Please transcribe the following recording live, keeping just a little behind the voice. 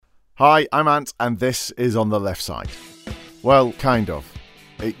Hi, I'm Ant, and this is On the Left Side. Well, kind of.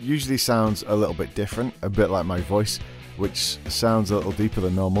 It usually sounds a little bit different, a bit like my voice, which sounds a little deeper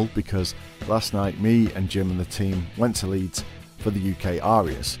than normal because last night me and Jim and the team went to Leeds for the UK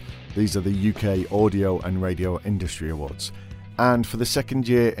ARIAs. These are the UK Audio and Radio Industry Awards. And for the second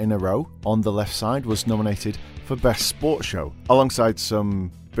year in a row, On the Left Side was nominated for Best Sports Show, alongside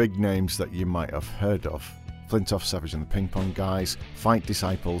some big names that you might have heard of. Flintoff, Savage and the Ping Pong Guys, Fight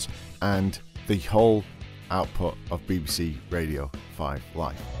Disciples, and the whole output of BBC Radio 5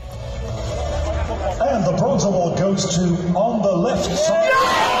 Live. And the Bronze Award goes to On the Left Side.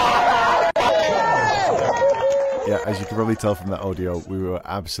 Yeah, as you can probably tell from that audio, we were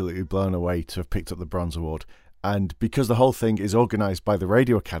absolutely blown away to have picked up the Bronze Award. And because the whole thing is organised by the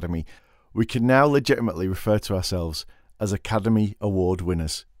Radio Academy, we can now legitimately refer to ourselves as Academy Award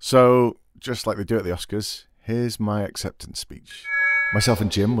winners. So, just like they do at the Oscars, here's my acceptance speech. Myself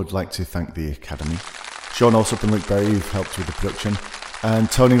and Jim would like to thank the Academy, Sean Alsop and Luke Berry, who've helped with the production, and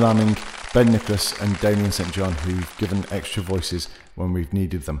Tony Lamming, Ben Nicholas and Damien St John, who've given extra voices when we've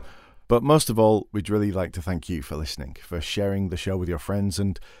needed them. But most of all, we'd really like to thank you for listening, for sharing the show with your friends,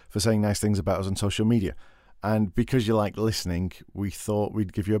 and for saying nice things about us on social media. And because you like listening, we thought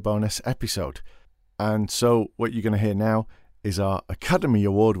we'd give you a bonus episode. And so what you're going to hear now is our Academy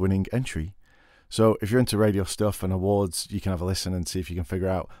Award-winning entry. So if you're into radio stuff and awards, you can have a listen and see if you can figure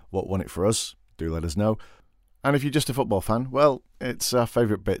out what won it for us. Do let us know. And if you're just a football fan, well, it's our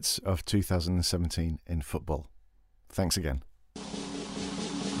favourite bits of 2017 in football. Thanks again.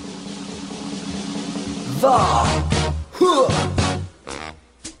 VAR.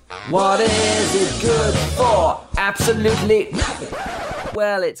 What is it good for? Absolutely nothing.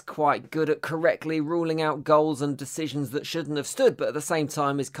 Well, it's quite good at correctly ruling out goals and decisions that shouldn't have stood, but at the same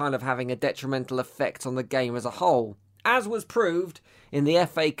time is kind of having a detrimental effect on the game as a whole. As was proved in the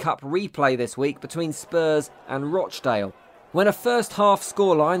FA Cup replay this week between Spurs and Rochdale, when a first half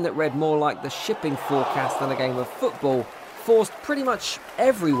scoreline that read more like the shipping forecast than a game of football forced pretty much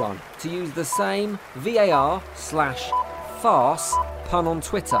everyone to use the same VAR/farce pun on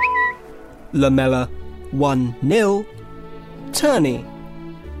Twitter. Lamella 1-0. Turney.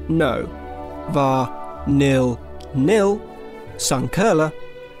 No. VAR 0-0. Sunkerla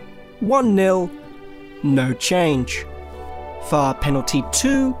 1-0. No change. VAR penalty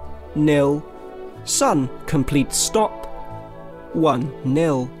 2-0. Sun complete stop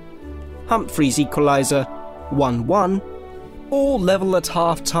 1-0. Humphreys equaliser 1-1. All level at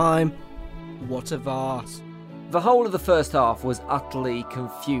half time. What a vase. The whole of the first half was utterly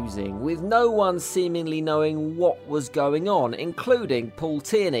confusing, with no one seemingly knowing what was going on, including Paul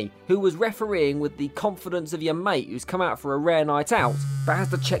Tierney, who was refereeing with the confidence of your mate who's come out for a rare night out, but has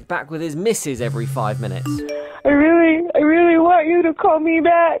to check back with his missus every 5 minutes. I really want you to call me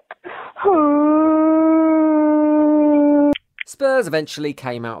back. Spurs eventually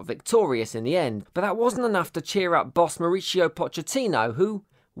came out victorious in the end, but that wasn't enough to cheer up boss Mauricio Pochettino, who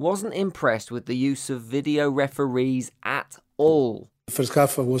wasn't impressed with the use of video referees at all. The first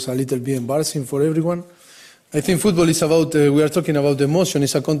half was a little bit embarrassing for everyone. I think football is about, we are talking about emotion,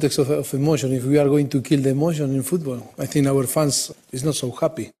 it's a context of emotion. If we are going to kill the emotion in football, I think our fans is not so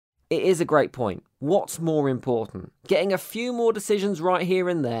happy. It is a great point. What's more important? Getting a few more decisions right here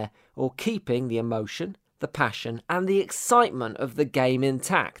and there, or keeping the emotion, the passion and the excitement of the game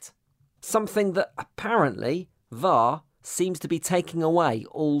intact? Something that apparently VAR seems to be taking away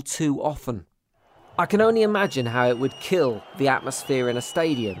all too often. I can only imagine how it would kill the atmosphere in a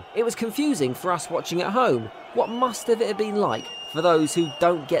stadium. It was confusing for us watching at home. What must have it been like for those who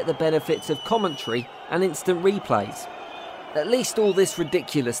don't get the benefits of commentary and instant replays? At least all this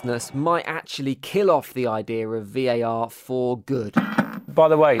ridiculousness might actually kill off the idea of VAR for good. By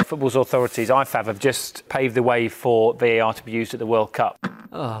the way, football's authorities, IFAB, have just paved the way for VAR to be used at the World Cup.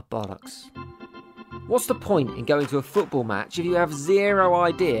 Ah, bollocks. What's the point in going to a football match if you have zero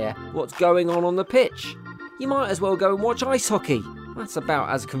idea what's going on the pitch? You might as well go and watch ice hockey. That's about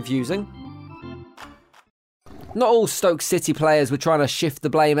as confusing. Not all Stoke City players were trying to shift the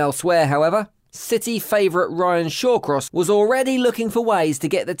blame elsewhere, however. City favourite Ryan Shawcross was already looking for ways to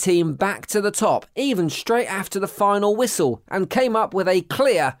get the team back to the top, even straight after the final whistle, and came up with a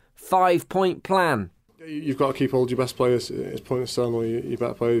clear 5-point plan. You've got to keep hold of your best players. It's pointless telling all your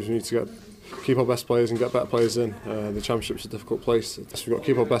better players. You need to keep our best players and get better players in. The Championship's a difficult place, so we've got to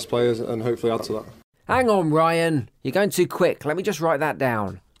keep our best players and hopefully add to that. Hang on, Ryan. You're going too quick. Let me just write that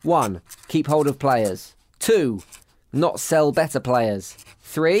down. 1. Keep hold of players. 2. Not sell better players.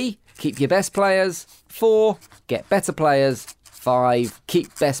 3. Keep your best players. 4. Get better players. 5.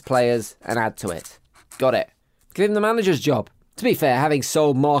 Keep best players and add to it. Got it. Give him the manager's job. To be fair, having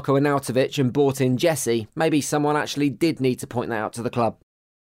sold Marko Arnautovic and bought in Jesse, maybe someone actually did need to point that out to the club.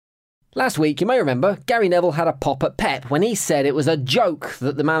 Last week, you may remember, Gary Neville had a pop at Pep when he said it was a joke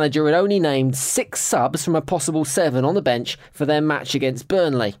that the manager had only named 6 subs from a possible 7 on the bench for their match against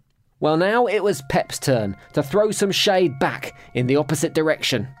Burnley. Well, now it was Pep's turn to throw some shade back in the opposite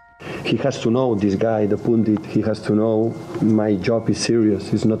direction. He has to know, this guy, the pundit, he has to know my job is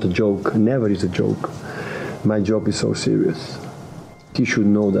serious. It's not a joke. Never is a joke. My job is so serious. He should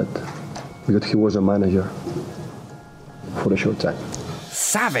know that because he was a manager for a short time.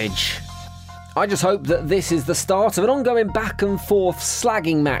 Savage. I just hope that this is the start of an ongoing back and forth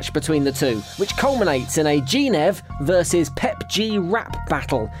slagging match between the two, which culminates in a Genev versus Pep G rap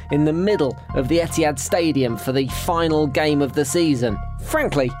battle in the middle of the Etihad Stadium for the final game of the season.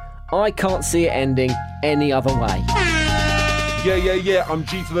 Frankly, I can't see it ending any other way. Yeah, I'm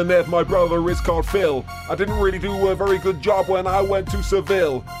G to the Nev, my brother is called Phil. I didn't really do a very good job when I went to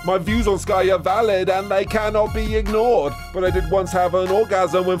Seville. My views on Sky are valid and they cannot be ignored. But I did once have an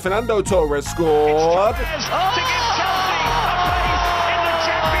orgasm when Fernando Torres scored. To give Chelsea a place in the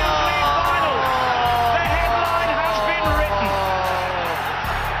Champions League final. The headline has been written.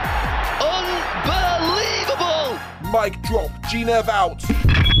 Unbelievable! Mic drop, G-Nev out.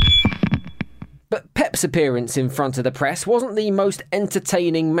 But Pep's appearance in front of the press wasn't the most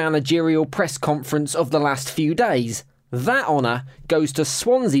entertaining managerial press conference of the last few days. That honour goes to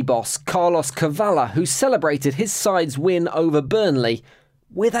Swansea boss Carlos Cavallo, who celebrated his side's win over Burnley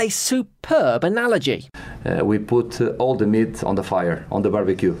with a superb analogy. We put all the meat on the fire, on the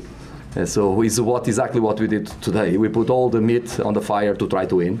barbecue. So it's exactly what we did today. We put all the meat on the fire to try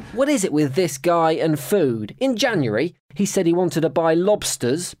to win. What is it with this guy and food? In January, he said he wanted to buy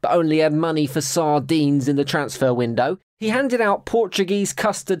lobsters, but only had money for sardines in the transfer window. He handed out Portuguese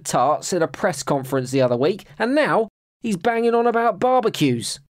custard tarts at a press conference the other week, and now he's banging on about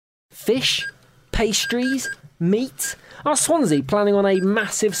barbecues. Fish? Pastries? Meat? Are Swansea planning on a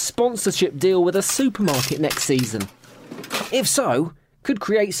massive sponsorship deal with a supermarket next season? If so, could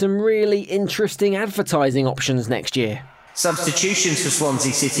create some really interesting advertising options next year. Substitutions for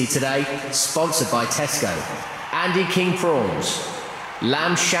Swansea City today, sponsored by Tesco. Andy King prawns,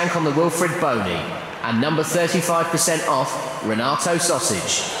 lamb shank on the Wilfred Boney, and number 35% off Renato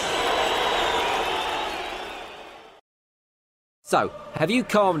sausage. So, have you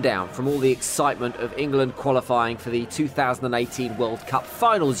calmed down from all the excitement of England qualifying for the 2018 World Cup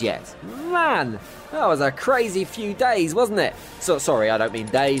finals yet? Man, that was a crazy few days, wasn't it? Sorry, I don't mean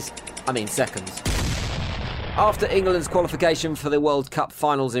days, I mean seconds. After England's qualification for the World Cup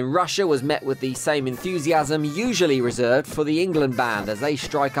finals in Russia was met with the same enthusiasm usually reserved for the England band as they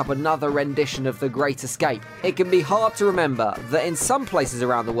strike up another rendition of The Great Escape, it can be hard to remember that in some places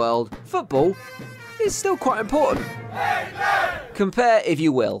around the world, football is still quite important. Compare, if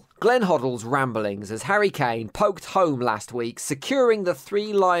you will, Glenn Hoddle's ramblings as Harry Kane poked home last week, securing the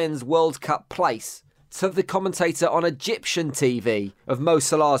Three Lions World Cup place, to the commentator on Egyptian TV of Mo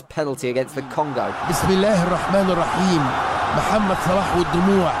Salah's penalty against the Congo. Bismillah ar-Rahman ar-Rahim. Mohamed Salah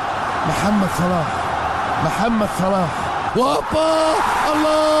والدموع. Mohamed Salah. Mohamed Salah. Wapa!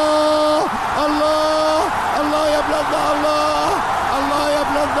 Allah! Allah! Allah ya bladna Allah! Allah ya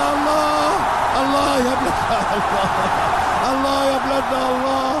bladna Allah! Allah ya bladna Allah! Allah ya bladna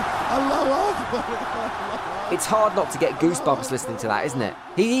Allah! Allahu Akbar! It's hard not to get goosebumps listening to that, isn't it?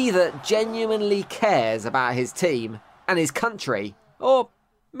 He either genuinely cares about his team and his country, or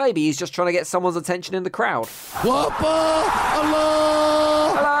maybe he's just trying to get someone's attention in the crowd. Wapa!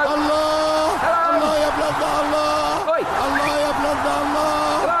 Allah! Hello! Allah! Hello! Allah ya bladna Allah! Oi! Allah ya bladna Allah!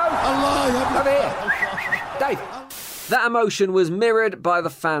 Hello! Allah ya bladna Over here! Dave! That emotion was mirrored by the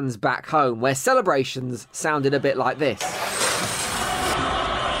fans back home, where celebrations sounded a bit like this.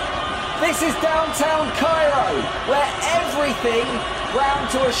 This is downtown Cairo, where everything ground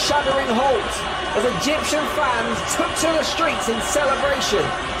to a shuddering halt as Egyptian fans took to the streets in celebration,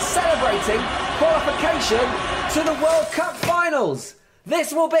 celebrating qualification to the World Cup finals.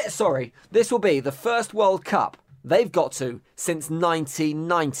 This will be the first World Cup they've got to since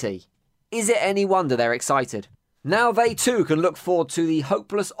 1990. Is it any wonder they're excited? Now they too can look forward to the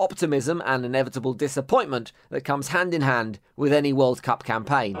hopeless optimism and inevitable disappointment that comes hand in hand with any World Cup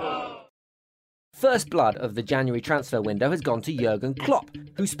campaign. First blood of the January transfer window has gone to Jurgen Klopp,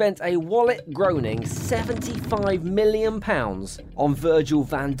 who spent a wallet-groaning £75 million on Virgil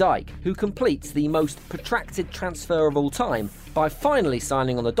van Dijk, who completes the most protracted transfer of all time by finally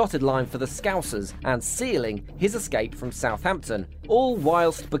signing on the dotted line for the Scousers and sealing his escape from Southampton, all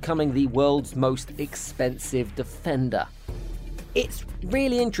whilst becoming the world's most expensive defender. It's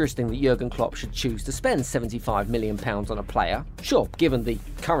really interesting that Jurgen Klopp should choose to spend £75 million on a player. Sure, given the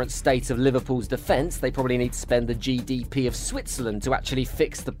current state of Liverpool's defence, they probably need to spend the GDP of Switzerland to actually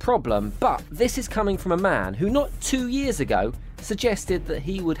fix the problem, but this is coming from a man who not 2 years ago suggested that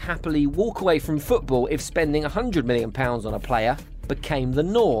he would happily walk away from football if spending £100 million on a player became the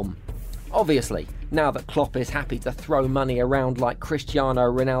norm. Obviously, now that Klopp is happy to throw money around like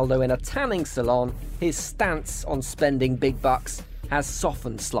Cristiano Ronaldo in a tanning salon, his stance on spending big bucks has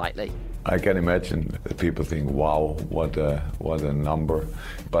softened slightly. I can imagine that people think, wow, what a number.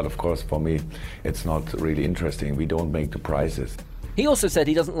 But of course, for me, it's not really interesting. We don't make the prices. He also said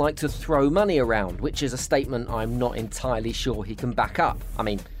he doesn't like to throw money around, which is a statement I'm not entirely sure he can back up. I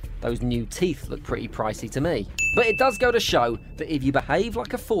mean, those new teeth look pretty pricey to me. But it does go to show that if you behave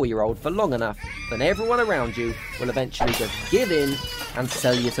like a 4-year-old for long enough, then everyone around you will eventually just give in and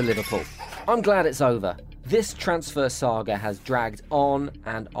sell you to Liverpool. I'm glad it's over. This transfer saga has dragged on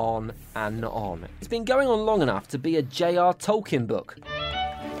and on and on. It's been going on long enough to be a J.R. Tolkien book.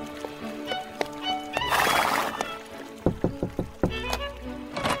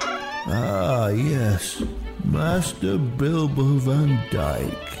 Ah, yes, Master Bilbo van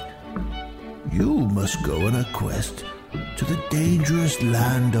Dijk. You must go on a quest to the dangerous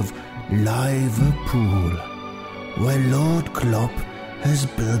land of Liverpool, where Lord Klopp has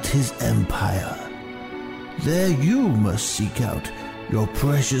built his empire. There you must seek out your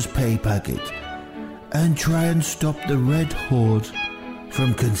precious pay packet and try and stop the Red Horde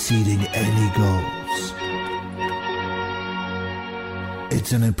from conceding any goals.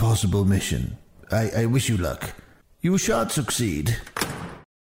 It's an impossible mission. I wish you luck. You shan't succeed.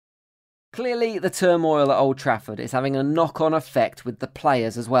 Clearly, the turmoil at Old Trafford is having a knock-on effect with the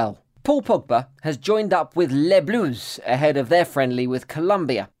players as well. Paul Pogba has joined up with Les Bleus ahead of their friendly with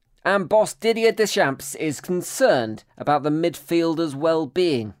Colombia. And boss Didier Deschamps is concerned about the midfielder's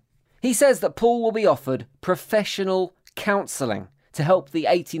well-being. He says that Paul will be offered professional counselling to help the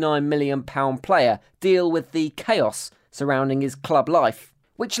 £89 million player deal with the chaos surrounding his club life.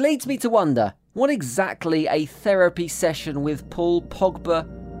 Which leads me to wonder what exactly a therapy session with Paul Pogba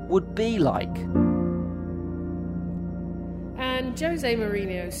would be like. And Jose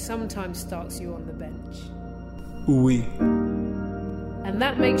Mourinho sometimes starts you on the bench. Oui. And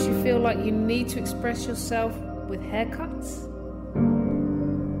that makes you feel like you need to express yourself with haircuts?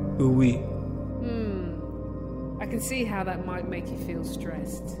 Oui. I can see how that might make you feel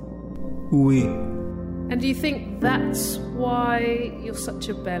stressed. Oui. And do you think that's why you're such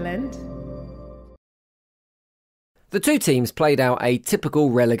a bell end? The two teams played out a typical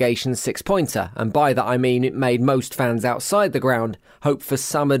relegation six-pointer, and by that I mean it made most fans outside the ground hope for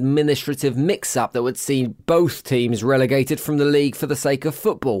some administrative mix-up that would see both teams relegated from the league for the sake of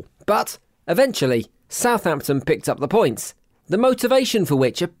football. But, eventually, Southampton picked up the points, the motivation for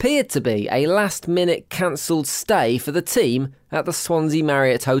which appeared to be a last-minute cancelled stay for the team at the Swansea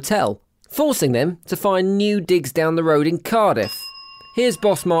Marriott Hotel, forcing them to find new digs down the road in Cardiff. Here's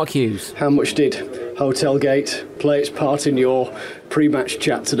boss Mark Hughes. How much did Hotelgate play its part in your pre-match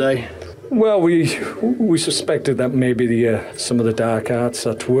chat today? Well, we suspected that maybe some of the dark arts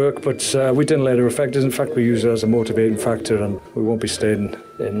at work, but we didn't let it affect us. In fact, we used it as a motivating factor, and we won't be staying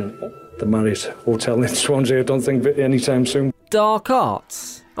in the Marriott Hotel in Swansea, I don't think, anytime soon. Dark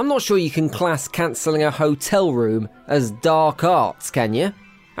arts? I'm not sure you can class cancelling a hotel room as dark arts, can you?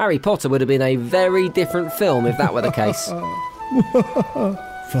 Harry Potter would have been a very different film if that were the case.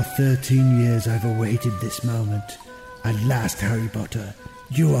 For 13 years I've awaited this moment. At last, Harry Potter,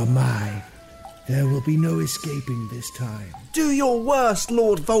 you are mine. There will be no escaping this time. Do your worst,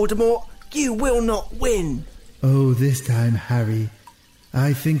 Lord Voldemort. You will not win. Oh, this time, Harry.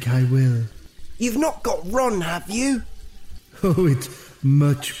 I think I will. You've not got Ron, have you? Oh, it's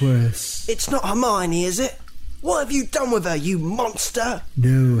much worse. It's not Hermione, is it? What have you done with her, you monster?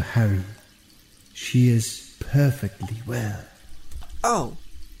 No, Harry. She is perfectly well. Oh.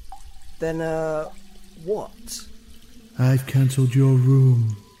 Then, what? I've cancelled your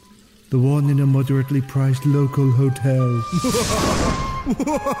room. The one in a moderately priced local hotel.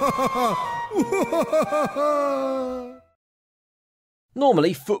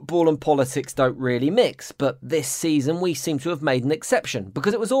 Normally, football and politics don't really mix, but this season we seem to have made an exception,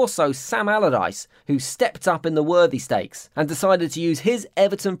 because it was also Sam Allardyce who stepped up in the Worthy Stakes and decided to use his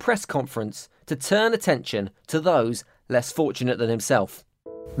Everton press conference to turn attention to those less fortunate than himself.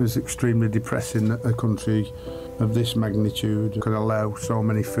 It was extremely depressing that a country of this magnitude could allow so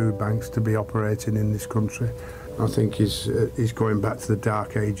many food banks to be operating in this country. I think he's going back to the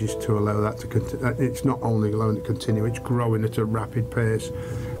dark ages to allow that to continue. It's not only allowing it to continue, it's growing at a rapid pace.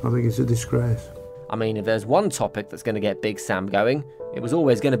 I think it's a disgrace. I mean, if there's one topic that's going to get Big Sam going, it was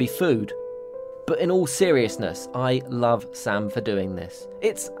always going to be food. But in all seriousness, I love Sam for doing this.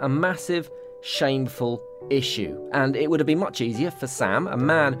 It's a massive, shameful issue, and it would have been much easier for Sam, a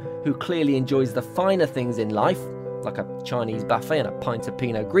man who clearly enjoys the finer things in life, like a Chinese buffet and a pint of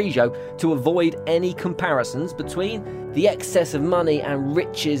Pinot Grigio, to avoid any comparisons between the excess of money and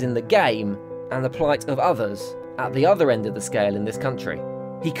riches in the game and the plight of others at the other end of the scale in this country.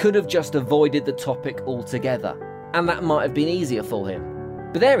 He could have just avoided the topic altogether, and that might have been easier for him.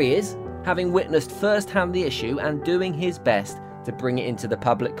 But there he is, having witnessed firsthand the issue and doing his best to bring it into the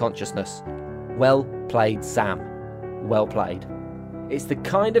public consciousness. Well played, Sam. Well played. It's the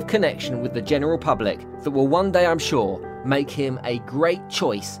kind of connection with the general public that will one day, I'm sure, make him a great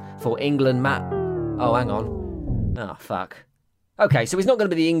choice for England Oh, hang on. Oh, fuck. Okay, so he's not going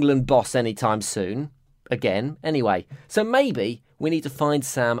to be the England boss anytime soon. Again, anyway. So maybe we need to find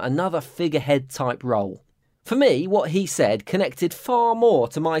Sam another figurehead type role. For me, what he said connected far more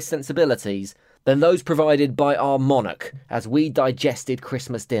to my sensibilities than those provided by our monarch as we digested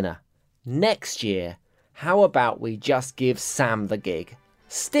Christmas dinner. Next year, how about we just give Sam the gig?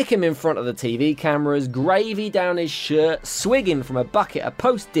 Stick him in front of the TV cameras, gravy down his shirt, swigging from a bucket of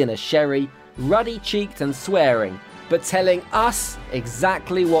post-dinner sherry, ruddy-cheeked and swearing, but telling us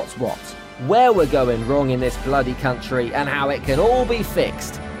exactly what's what, where we're going wrong in this bloody country and how it can all be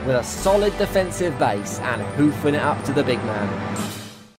fixed with a solid defensive base and hoofing it up to the big man.